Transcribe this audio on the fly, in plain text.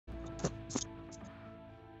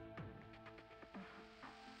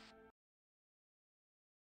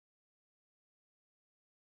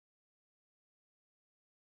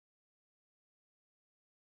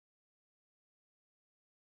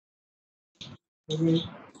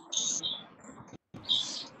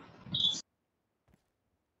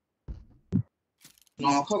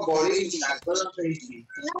ନଖ ଗଳି ନାଗର ହେଇଛି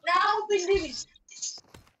ନା ମୁଁ ପିନ୍ଧିବି।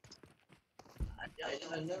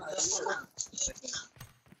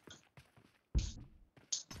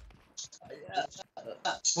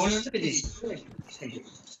 ପୁଣି ଅଛି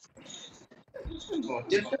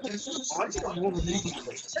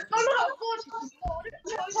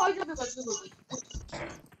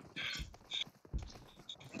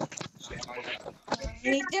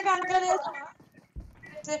ନିଜେ କାଲକାରେ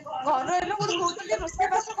ସେ ଘର ରହିଲେ କୋଉଠି କହୁଛନ୍ତି ରୋଷେଇ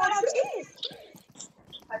ବାସ କଣ ଅଛି?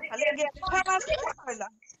 ଖାଲି ଗେଣ୍ଠା ମାରିଦେଲେ ସଇଲା।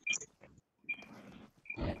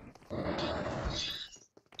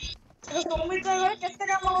 ସୁମିତ୍ରା ଘରେ କେତେ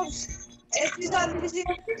କାମ କରୁଛି। ଏସି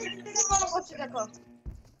ସର୍ଭିସିଂ ଅଛି କେତେ କାମ କରୁଛି ଦେଖ।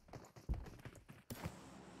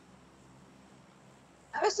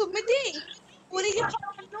 ଆବେ ସୁମିତି ପୁରୀ କି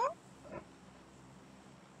ପଳଉନୁ।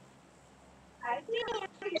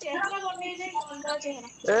 ଚେହେରା ବନେଇଲେ ଭଲ ଚେହେରା।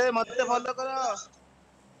 ଏ ମତେ ଫଲୋ କର।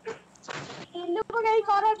 ଇଲୁକୁ ନେଇ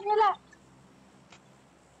କରନି ହେଲା।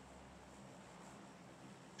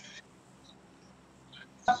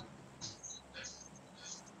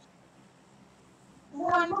 ମୁଁ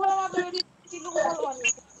ଅନଫଲ ମାରିଦେବି ଚିଲୁକୁ ଫଲୋ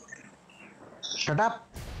ମାରିବ। Shut up.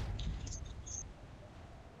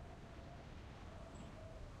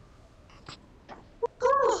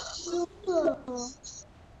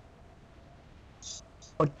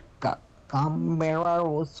 Camera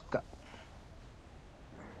उसका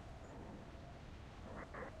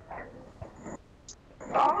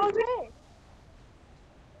କଣ କହୁଛୁ ବେ?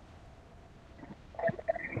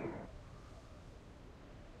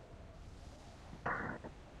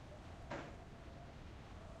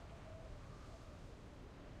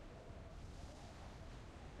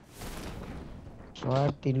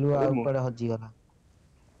 ଟିଲୁ ଆଉ କୁଆଡେ ହଜିଗଲା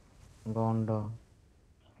ଗଣ୍ଡ।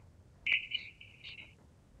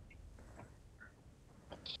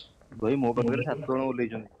 ଭାଇ ମୋ ପାଖରେ 7 ଜଣ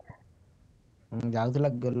ଓହ୍ଲେଇଛନ୍ତି। ଯାଉଥିଲା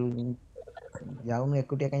ଯାଉନୁ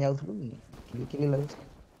ଏକୁଟିଆ କାଇଁ ଯାଉଥିଲୁ କି? କିଲି କିଲି ଲାଗୁଛି।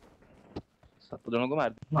 7 ଜଣଙ୍କୁ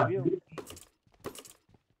ମାରିଦେବି ଆଉ।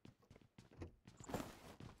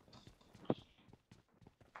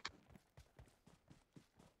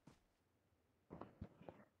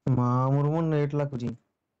 ମା ମୋର ନେଟ୍ ଲାଗୁଛି।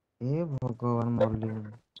 ଏ ଭଗବାନ ମଲି।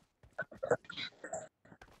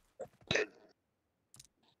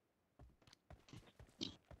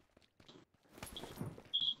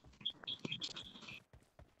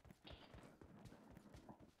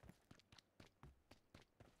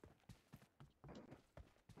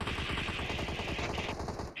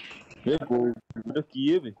 ଏ ଗୋଟା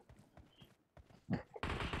କିଏ ବେ?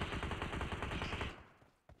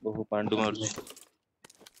 ଓହୋ ପାଣ୍ଡୁ ମାରୁଛି।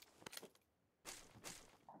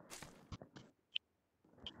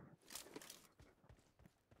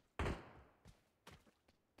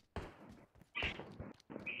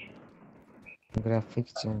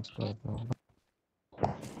 ग्राफिक्स चेंज कर दो।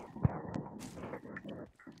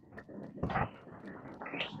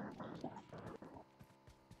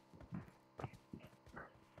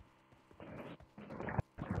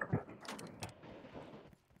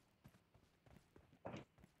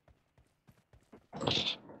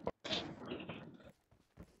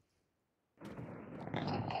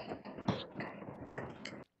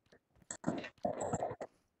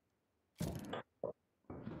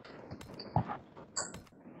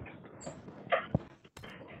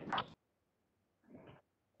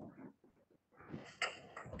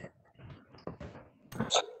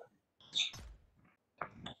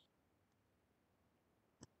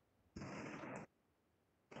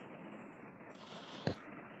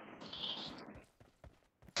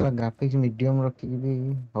 ग्राफिक्स मीडियम रखिକି ବି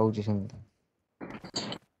ହଉଛି ସେମିତି।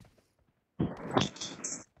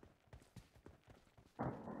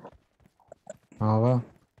 हाँ वा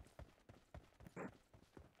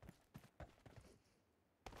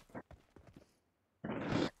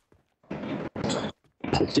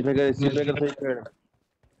एसी पैकर सही खेल।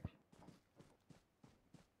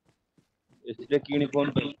 एसी किणी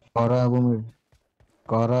फोन पे कर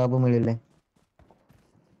अब मिले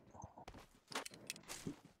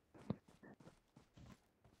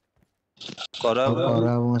कर अब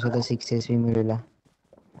मो सहित 6S भी मिलला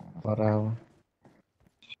कर अब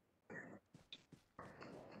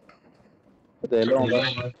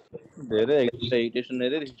दे दे स्टेशन दे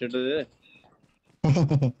दे रिस्टेट दे दे।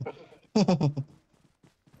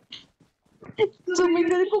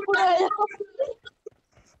 ସୁମିତ କୁକୁଡ଼ା ଆଇଲା।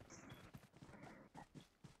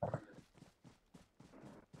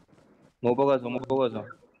 ମୋ ପାଖକୁ ଆସ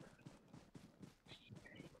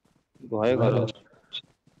ଭୟ କର।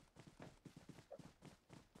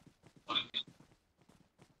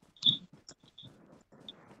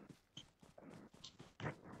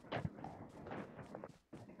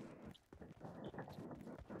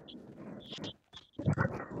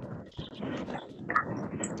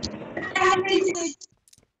 स्टडी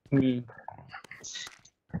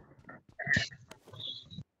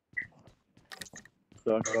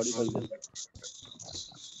खोल दे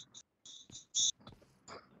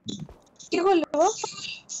क्या बोल रहे हो?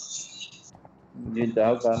 ये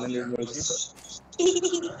जाओ काम में मिलती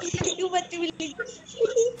क्यों बच्चे मिली?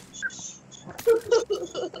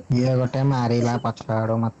 ये गोटे मारिला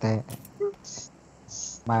पछाड़ो मते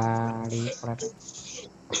बाड़ी पड़ा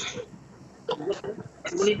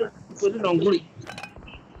कोई रंगुली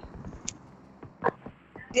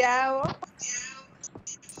जाओ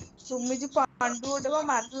सुमी जी पांडु गोटे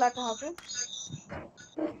मारला कहा पे?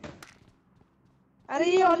 अरे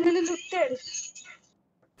ये ऑलरेडी लुटेड।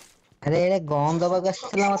 अरे एडे गन दबाक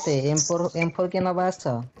आछला मते M4 के नबा आछ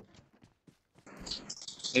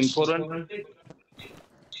इम्पोर्टेंट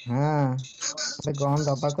हां अबे गन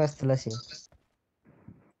दबाक आछला से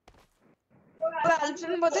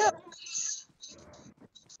गर्लफ्रेंड बोधे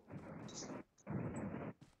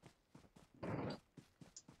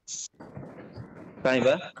काई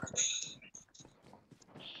बा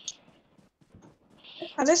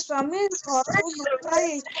अरे स्वामी घर को लुटा है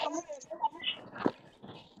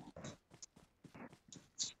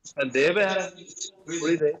दे बे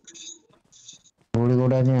गुड़ी दे गोली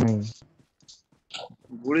गोड़ा नहीं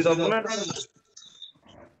गुड़ी दबो ना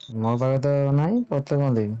मो पाखे तो नहीं पते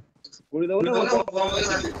कोन देबी गुड़ी दबो ना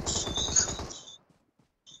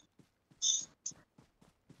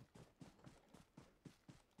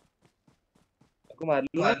को मार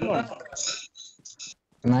लूं ना कौन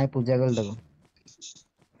नहीं पूजा कर दबो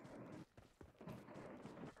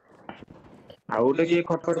आउटे की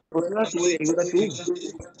खटखट करला तू एंगुला तू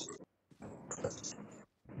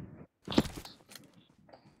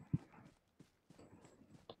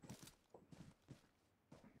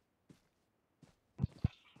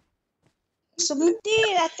सुमिति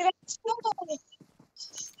रात रात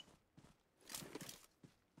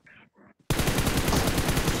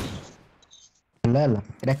अल्लाह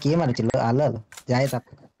एटा के मारे चलो अल्लाह जाए तप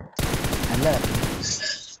अल्लाह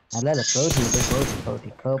अल्लाह कोठी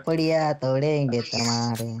खोपड़िया तोड़ेंगे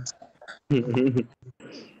तुम्हारे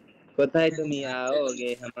पता है तुम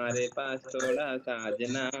आओगे हमारे पास थोड़ा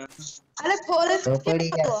साजना अरे फॉरेस्ट क्या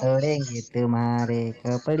खोपड़िया तो तोड़ेंगे तुम्हारे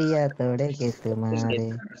खोपड़िया तोड़ेंगे तुम्हारे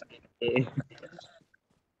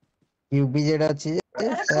यूबी जेड अच्छी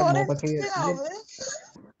अरे ता मो फॉरेस्ट पाखे क्या अच्छी होवे?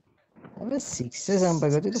 अबे 6 हम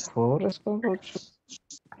पाखे तो 4 कौन करछ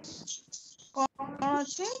कौन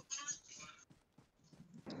अच्छे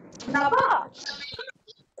नबा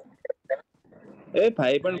ए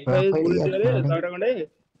 5.5 गुड़ी खोपड़िया दे रे 100 टका खंडे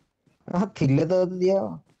हां थिले तो दियो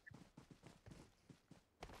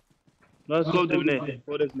बस को दिबने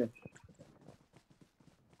फॉरेस्ट ने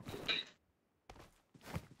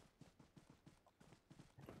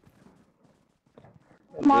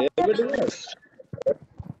मते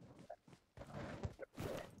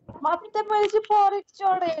मते मिलছি फॉरेस्ट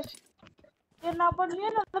चढ़े ये ना पड़लिए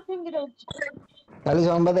ना तो फिंगी दउची काली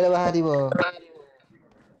संबादरे बाहरिबो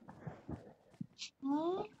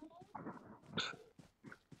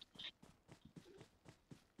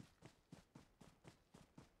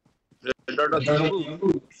डॉट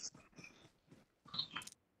दबू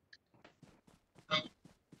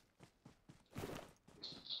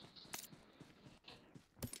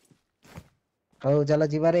हौ चला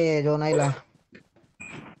जिबारे जो नाइला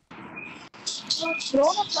जो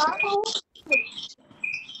ना का हो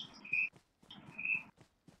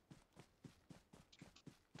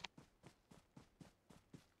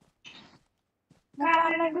ना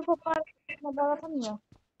ना भी पप्पा नबा का नहीं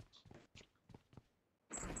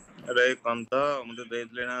अरे कम तो मुझे देख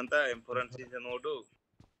लेना था इंफोरेंस सीजन मोड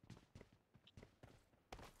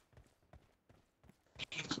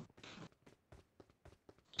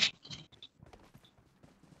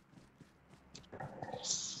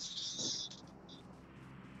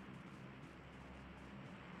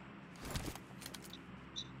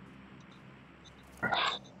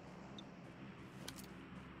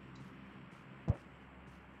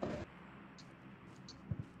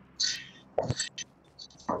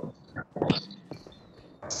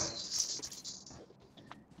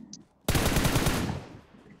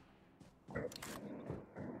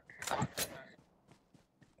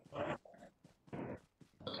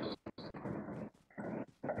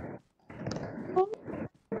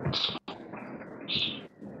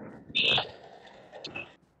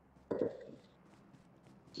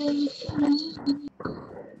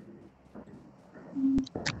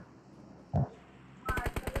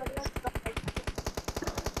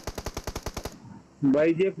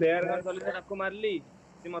भाई जे प्लेयर गन चले से आपको मार ली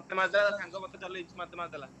से मते मार देला सांग मते चले मते मार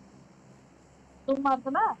देला तुम मारता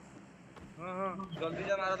ना हां हां जल्दी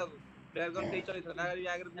जा मारो तको प्लेयर गन देई चली था गाड़ी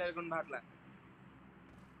आगे प्लेयर गन बाहरला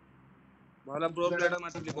भला प्रो प्लेयर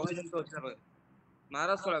मारथिली बहुत जन तो अच्छा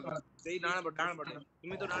मारा सोला सेई डाण पटे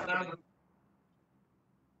तुम तो डाण पटे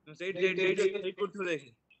सेई करथु देख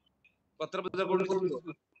पत्र पत्र कोड छितो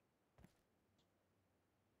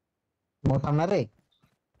ମୋ ସାମ୍ନାରେ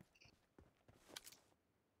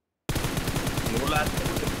ମୋ ଲାस्ट को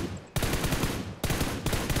देखू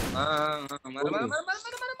हां मार मार मार मार मार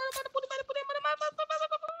मार मार पूरी मार पूरी मार मार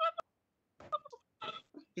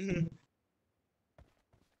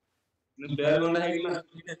ने प्लेयर गन है कि मार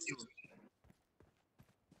ठीक अछि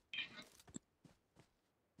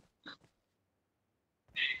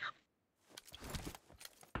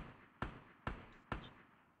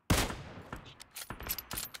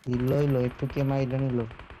ଇଲୋ ଏଠୁ କିଏ ମାଇଲେଣି ଲୋ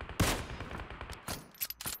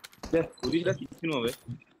दे पूरी କିଛି ନବେ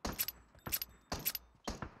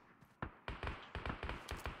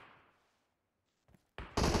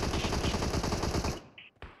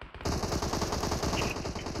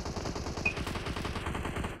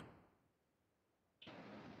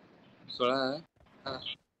सोळा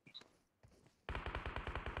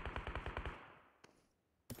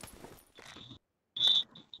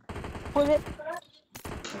मुझे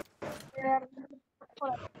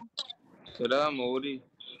ସେଟା ମୋରି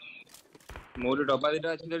ଡବା ଦିଟା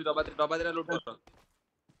ଅଛି ଡବା ଦିଟା ଲୁଟ କର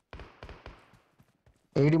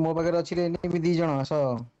ଏଇଠି ମୋ ପାଖରେ ଅଛି ରେ ଏନିମି 2 ଜଣ ଆସ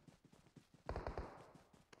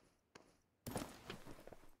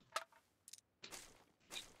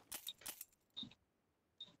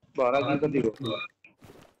ବରା ଜିନିଷ ଦିଅ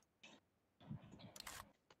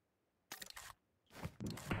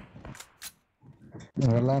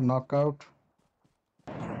ହେଲା ନକ୍ ଆଉଟ୍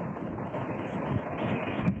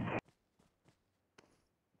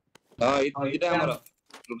ହଁ ଏଇ ଦିଟା ଆମର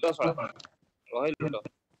ଲୁଟ ଶଳା ରହି ଲୁଟ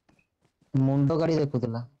ମୁଣ୍ଡ ଗାଡି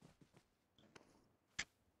ଦେଖୁଥିଲା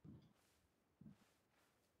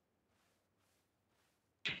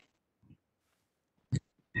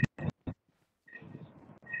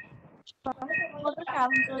ଗୋଟେ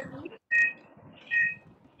କାମ ଅଛି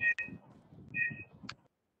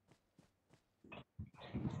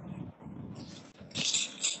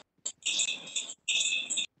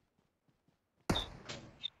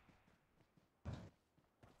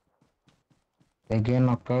again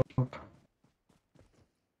knock out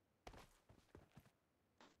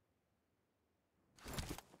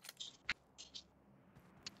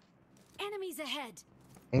Enemies ahead.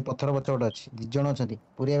 ଏଇ ପଥର ପଛ ଗୋଟେ ଅଛି 2 ଜଣ ଅଛନ୍ତି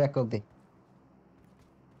ପୁରା ବ୍ୟାକଅପ୍ ଦେ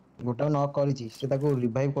ଗୋଟେ ନକ୍ କରିଛି ସେ ତାକୁ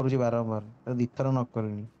ରିଭାଇଭ କରୁଛି ବାରମ୍ବାର ତାକୁ 2 ଥର ନକ୍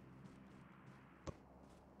କରିନି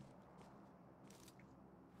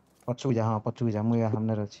ପଛକୁ ଯା ହଁ ପଛକୁ ଯା ମୁଁ ୟା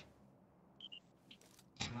ସାମ୍ନାରେ ଅଛି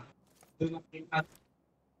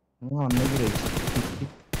ମୁଁ ଅନେଇକି ରହିଛି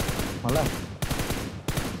ହେଲା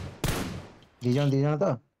 2 ଜଣ ତ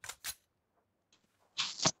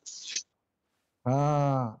ହଁ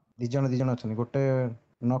 2 ଜଣ ଅଛନ୍ତି ଗୋଟେ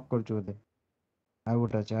ନକ୍ କରୁଛୁ ବୋଧେ ଆଉ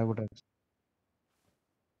ଗୋଟେ ଅଛି ନା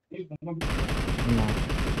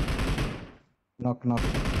ନକ୍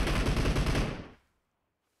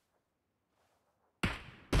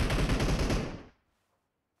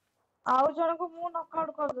ଆଉ ଜଣକୁ ମୁଁ ନକଆଉଟ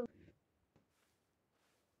କରିଦେବି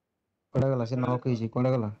କୁଆଡେ ଗଲା ସେ ନକ୍ ହେଇଛି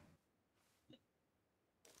କୁଆଡେ ଗଲା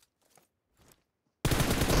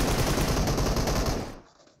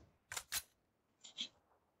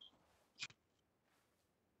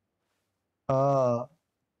ହଁ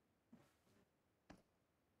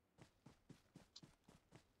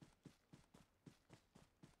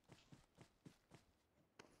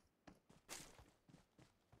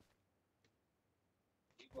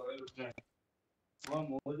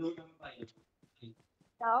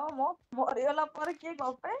ଆଉ ମୋ ମରିଗଲା ପରେ କିଏ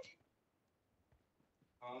ଗପେ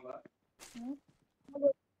ହଁ ବା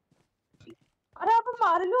अरे आप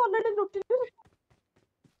मारिलु ऑलरेडी लुटिलु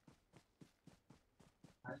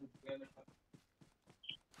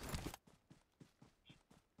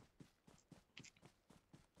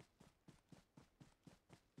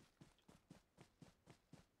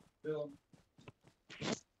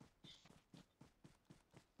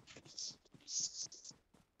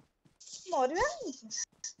मरिया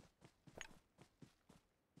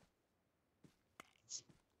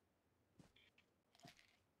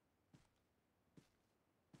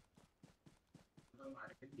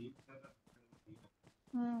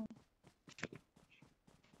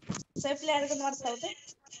से प्लेयर को मारता होते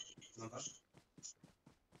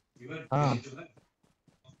हाँ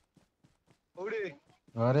ओडे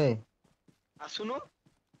अरे आसुनो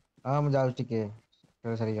हाँ ମୁଁ ଯାଉଛି ଟିକେ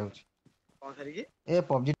ଖେଳ ସାରି ଯାଉଛି कौन सारी की ए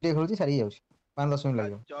PUBG ଟିକେ ଖେଳୁଛି ସାରି ଯାଉଛି 5-10 ମିନିଟ୍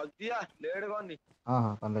ଲାଗିବ जल्दी आ लेट करनी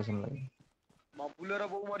हाँ 5-10 ମିନିଟ୍ ଲାଗିବ बबुलर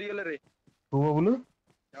बो मरी गेले रे ତୁ ବବୁଲୁ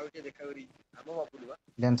जाऊँ देखा करी आम बाबुल बा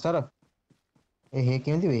डांसर ए हे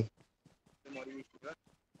केमती बे मरी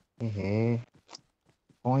ए हे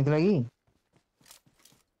कौन इतला की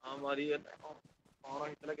हाँ मरी कौन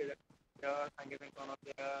होता के सांगे सांगे कौन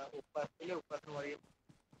उपास थे उपास मरी ए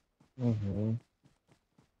हे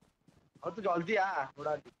और तू जल्दी आ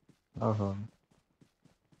थोड़ा ओहो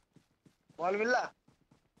बॉल मिलला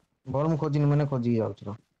बॉल मु खोजिनी मैंने खोजी जाउछ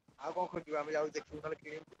रो आ कौन खोजू आम जाऊ देखू ना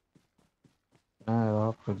कि ना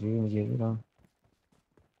रो खोजी मुझे भी रो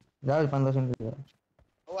जाओ 5-10 मिनट जाओ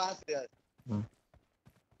ओ आस रे हम्म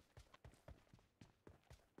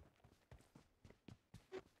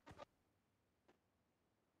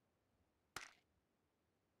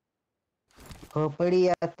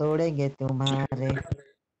खोपड़िया तोड़ेंगे तुम्हारे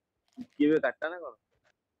किए काटा ना कौन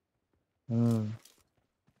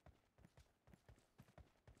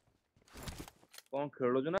कौन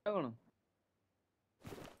खेलुछ ना कौन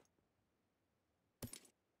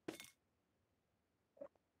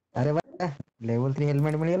अरे वाह लेवल 3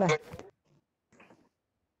 हेलमेट मिलला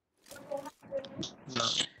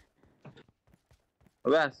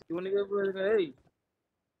अबे आसीबोनी के एई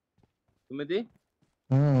तुमेती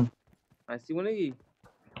हम्म आसीबोनी की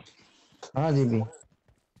हां जीबी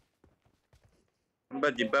बा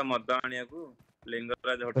जिब्बा मद आनिया को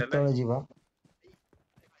लिंगराज होटल केतळे जीवा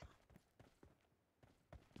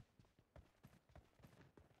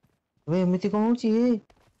वे एमिति कोन होची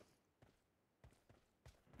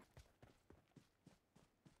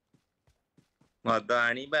मद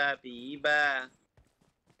आनिबा पीबा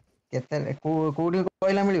केते कोडी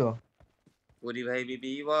कोइला मिलियो पूरी भाई भी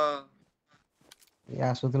पीबो ये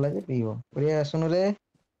आसुतला जे पीबो ओरे आसुनु रे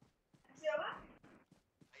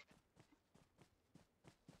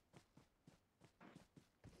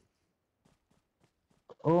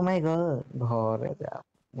ओ माय गॉड घरे जा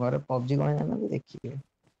घरे पबजी कोन जाना देखिए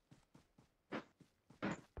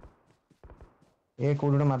ए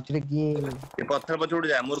कोडे मारछ रे की ये पत्थर पर उड़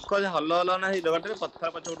जा मूर्ख से हल्लो हल्लो ना ही दगटे पत्थर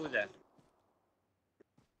पर उड़ जा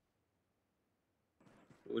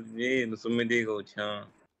ये सुमिति को छ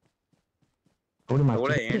कोडी मारछ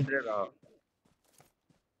थोड़ा एंड रे रह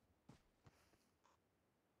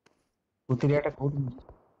उतरियाटा कोडी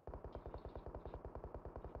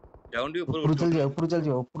जाउंडी ऊपर ऊपर उठ चल उठ जा ऊपर चल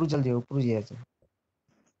जा ऊपर चल जा ऊपर जा जा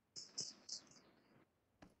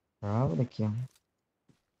हां देखियो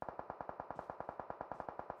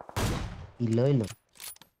इलो इलो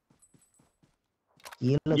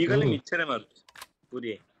इलो ये तू गले मिछरे मार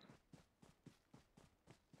पूरी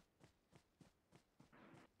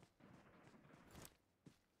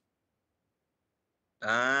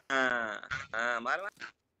हां हां मार मारते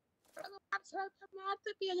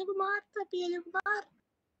पिया को मार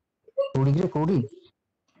कोडी रे कोडी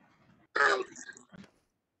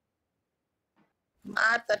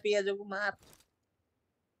मारता पिया को मार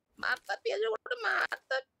मारता पिया को मार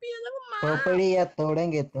खोपड़िया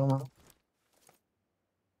तोड़ेंगे तुम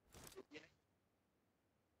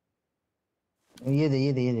ये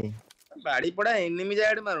दे बाड़ी पड़ा एनिमी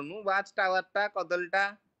जाइड मारुनु वाच टावर टा कदलटा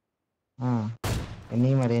हां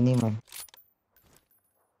नहीं मार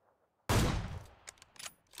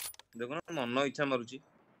देखो ना मन इच्छा मारुची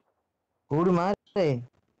कोडी मार रे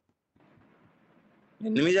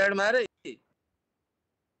एनिमी जाइड मारे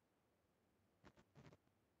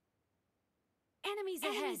Enemies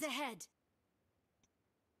ahead.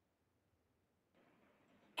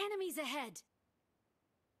 Enemies ahead.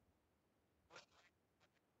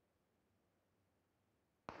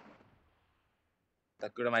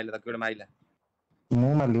 तक्कुड़ माइला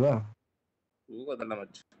मु मारलिवा तू कदला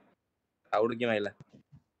मच आउड की माइला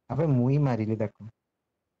अबे मु ही मारिली ताको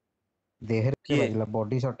देहरे किए बाजिला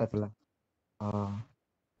बॉडी शॉट आतला हां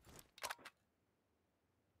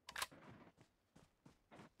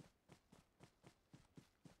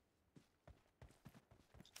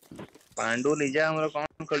पांडु लीजा हमर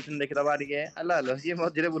कोन करछन देखि दबा दिके अल्ला अल्ला ये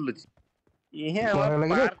मझरे बुल्लुची ये हमर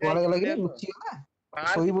पार्क कोला लगी रे है लुची गला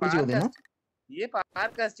सोई पार्क बुडची होदे ना ये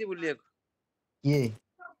पार्क आछि बुलिए ये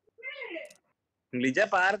लीजा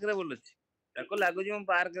पार्क रे बुल्लुची ताको लागु जे हम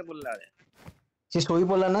पार्क रे बुल्ला रे से सोई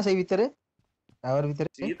बोला ना सही भीतर टावर भीतर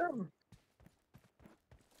सी तो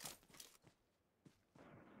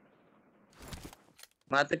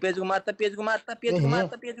मारते पेज को मां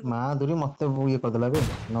दूरी मते ये करदला बे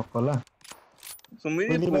न कला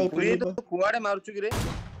सुमिरी पुरी तो कुआडे मारछु कि रे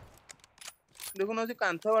देखो ना से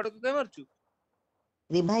कांथा वाड़ को के मारछु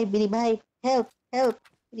revive help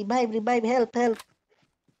revive help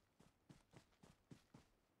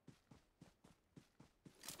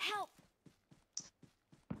Help.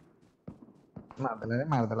 मार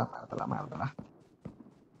देला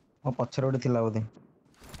ओ पछर ओडे थिला बोदे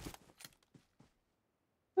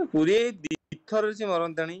पूरी दिथर से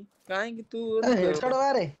मरंतानी काहे कि तू हेडशॉट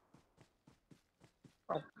मारे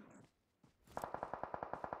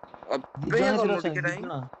अपेक्षा कर लो टिके टाइम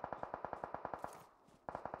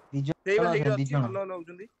सेई बा हेड दी अच्छी जण लो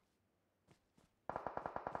उचंदी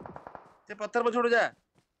से पत्थर पर छोड़ जा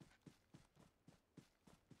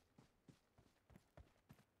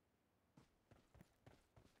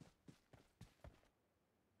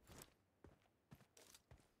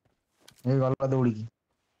ए गला दौड़ी की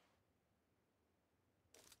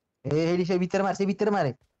ए हेडी से भीतर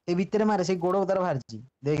मारे से गोड़ उतार बाहर छी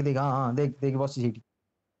देख देख हां हां देख देख बसी सेठी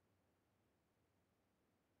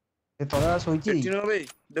ए थोड़ा सोईची एठी न बे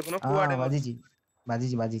देखो न हां कुआडे मर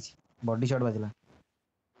बाजी बॉडी शॉट बाजला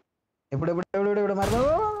एपड़े मार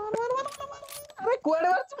अरे कुआडे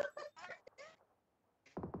मार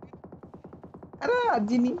अरे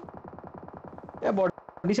आजीनी ए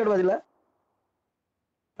बॉडी शॉट बाजला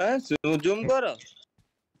हां जूम कर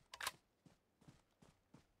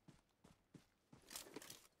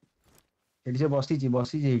एठी से बसी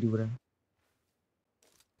एठी पूरा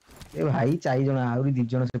ए भाई चाइ जण आउरी दी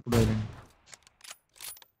जण से पुडैलेन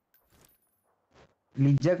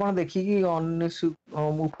लिजा कोन देखि कि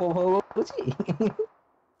उपभोग करूची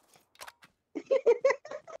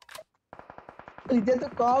लिजा तो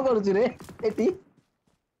का करूची रे एठी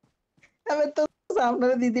अबे तो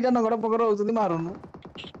सामने दीदीटा नगड़ पकड़ होउछनी मारुनु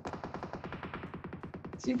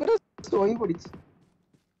सी पूरा सोई पड़ी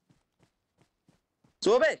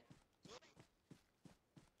सो बे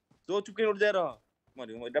सो चुके उठ जा रहा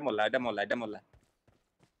मरी एटा मल्ला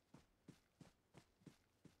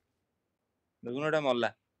देखुन एटा मल्ला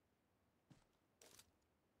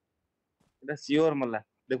एटा सियोर मल्ला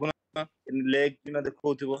देखुन लेग किना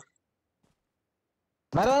देखौथिबो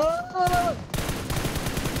मारो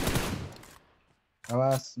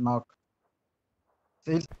आवाज नॉक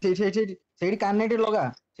सेठी कानेटी लगा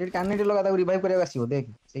ताको रिवाइव करबा आसीबो देख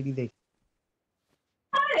सेठी देख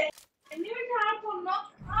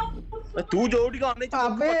तू जोडी का अनै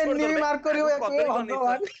अबे एनिमी मार करियो एक भगवान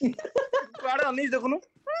कुआडे अनै देखुनु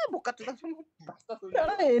बोका चोदा सुन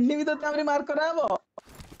एड़ा एनिमी तो तामरी मार कराबो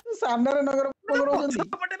सामने रे नगर पकड़ होजंती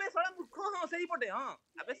पटे बे सळा मूर्ख हां सेही पटे हां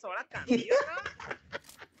अबे सळा कांदियो ना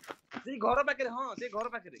सेही घर पाखरे हां सेही घर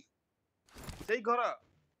पाखरे सेही घर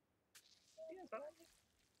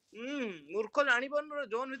मूर्ख जानि पन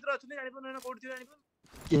जोन भीतर अछि जानि पन ना कोठी जानि पन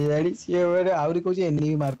के जानी से ओरे आउरी कहू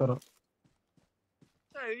एनिमी मार करो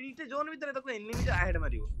एइटे जोन भीतर ताको एनिमी जा हेड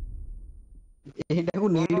मारियो एटा को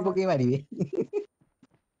नीड पके मारिबे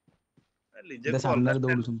लिजे को सामने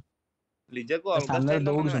दौड़ुछन लिजे को अलगा सामने स्टाइल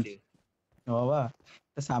दौड़ुछन बाबा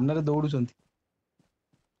सामने दौड़ुछन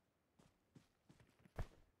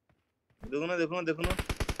देखुनो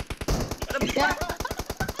अरे भगवान